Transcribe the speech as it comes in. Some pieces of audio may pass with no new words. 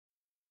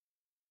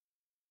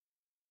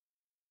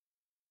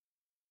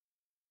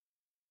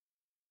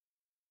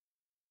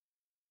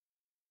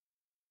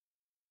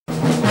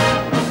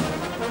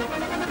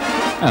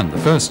And the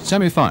first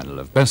semi-final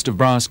of Best of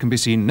Brass can be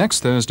seen next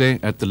Thursday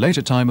at the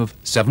later time of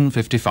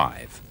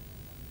 7:55.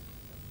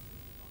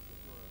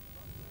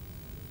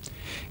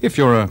 If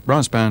you're a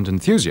brass band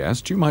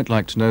enthusiast, you might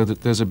like to know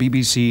that there's a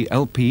BBC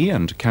LP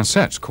and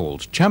cassette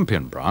called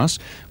Champion Brass,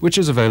 which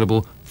is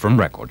available from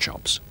record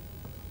shops.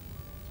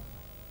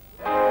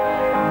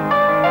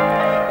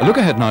 A look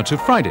ahead now to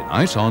Friday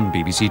night on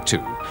BBC2.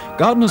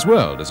 Gardener's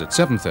World is at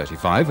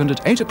 7:35, and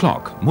at 8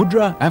 o'clock,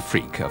 Mudra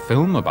Afrique, a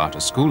film about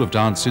a school of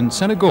dance in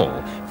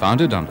Senegal,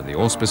 founded under the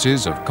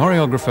auspices of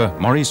choreographer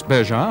Maurice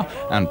Béjart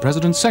and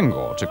President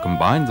Senghor to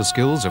combine the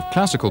skills of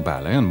classical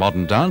ballet and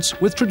modern dance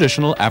with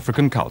traditional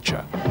African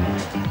culture.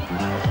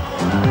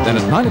 Then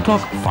at 9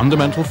 o'clock,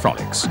 Fundamental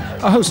Frolics.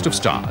 A host of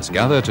stars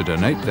gather to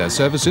donate their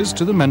services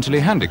to the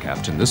mentally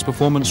handicapped in this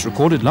performance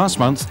recorded last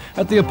month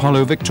at the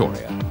Apollo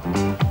Victoria.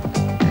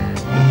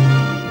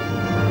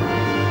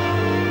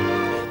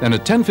 Then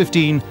at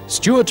 10:15,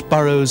 Stuart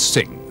Burrows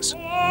sings.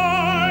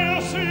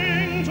 I'll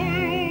sing to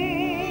you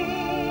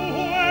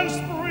when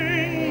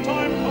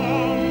springtime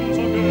comes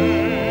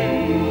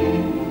again.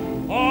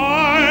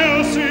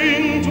 I'll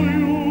sing to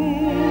you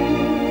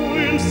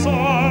in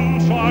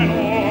sunshine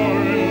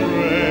or in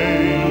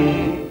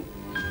rain.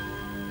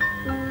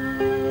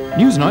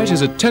 Newsnight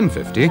is at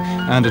 10:50,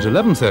 and at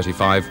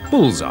 11:35,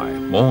 Bullseye,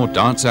 more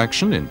dance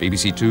action in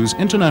BBC2's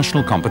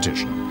international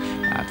competition.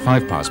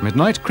 At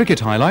midnight, cricket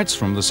highlights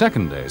from the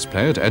second day's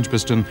play at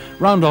Edgbaston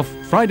round off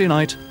Friday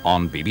night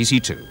on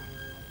BBC2.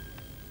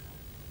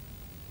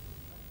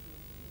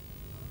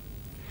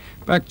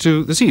 Back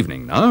to this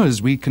evening now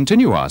as we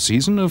continue our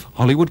season of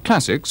Hollywood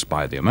classics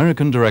by the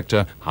American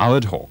director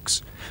Howard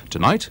Hawks.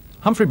 Tonight,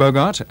 Humphrey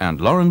Bogart and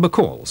Lauren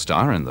Bacall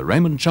star in the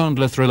Raymond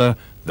Chandler thriller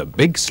The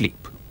Big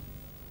Sleep.